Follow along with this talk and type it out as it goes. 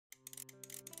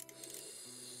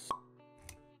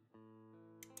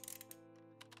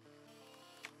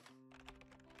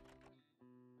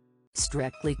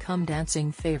Strictly Come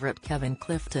Dancing favorite Kevin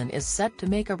Clifton is set to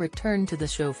make a return to the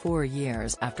show 4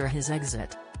 years after his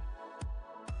exit.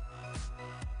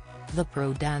 The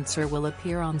pro dancer will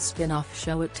appear on spin-off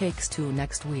show It Takes Two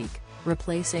next week,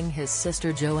 replacing his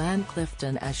sister Joanne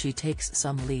Clifton as she takes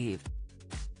some leave.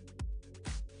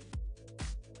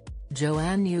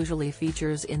 Joanne usually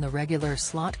features in the regular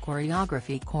slot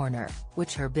Choreography Corner,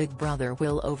 which her big brother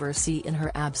will oversee in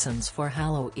her absence for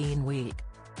Halloween week.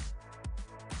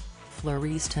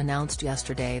 Fleuriste announced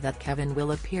yesterday that Kevin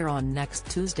will appear on next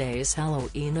Tuesday's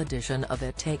Halloween edition of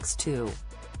It Takes Two.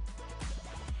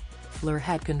 Fleur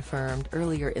had confirmed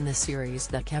earlier in the series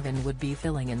that Kevin would be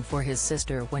filling in for his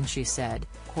sister when she said,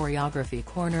 "Choreography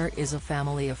Corner is a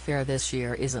family affair this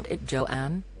year, isn't it,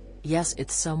 Joanne? Yes,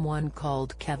 it's someone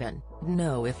called Kevin.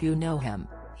 Know if you know him,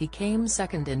 he came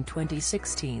second in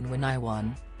 2016 when I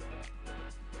won."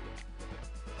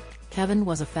 Kevin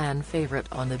was a fan favorite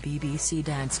on the BBC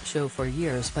dance show for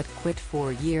years but quit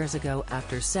 4 years ago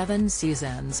after 7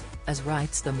 seasons, as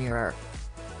writes The Mirror.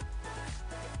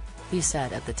 He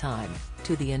said at the time,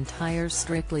 to the entire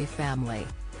Strictly family,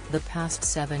 "The past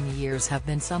 7 years have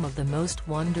been some of the most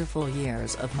wonderful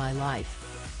years of my life.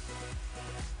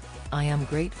 I am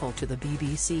grateful to the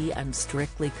BBC and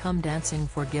Strictly Come Dancing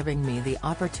for giving me the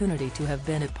opportunity to have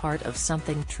been a part of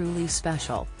something truly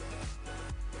special.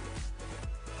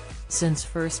 Since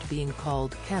first being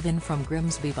called Kevin from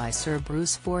Grimsby by Sir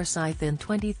Bruce Forsyth in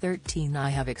 2013, I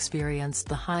have experienced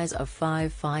the highs of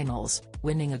 5 finals,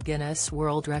 winning a Guinness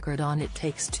World Record on It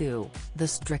Takes Two, the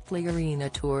Strictly Arena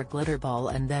Tour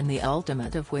Glitterball, and then the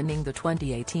ultimate of winning the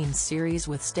 2018 series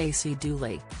with Stacey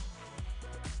Dooley.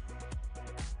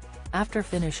 After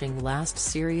finishing last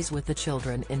series with the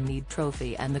Children in Need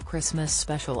Trophy and the Christmas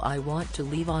special, I want to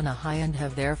leave on a high and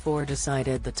have therefore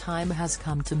decided the time has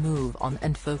come to move on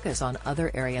and focus on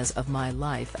other areas of my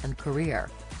life and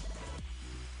career."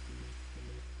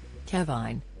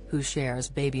 Kevin, who shares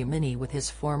baby Minnie with his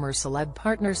former celeb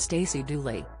partner Stacey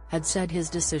Dooley, had said his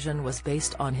decision was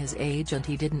based on his age and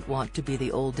he didn't want to be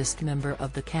the oldest member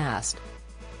of the cast.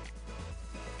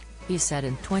 He said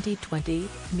in 2020,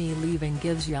 "Me leaving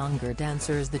gives younger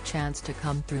dancers the chance to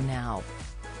come through now.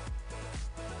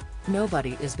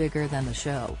 Nobody is bigger than the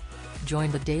show.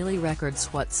 Join the Daily Records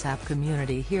WhatsApp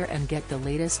community here and get the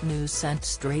latest news sent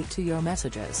straight to your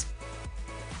messages.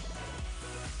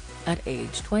 At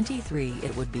age 23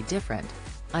 it would be different.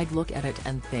 I'd look at it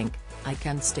and think, I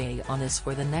can stay on this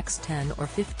for the next 10 or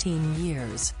 15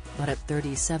 years, but at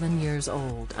 37 years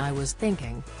old I was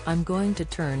thinking, I'm going to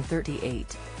turn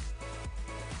 38.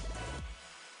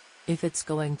 If it's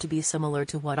going to be similar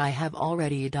to what I have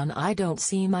already done, I don't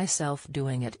see myself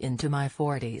doing it into my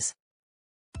 40s.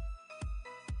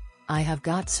 I have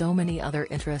got so many other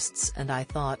interests and I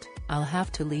thought, I'll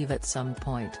have to leave at some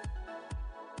point."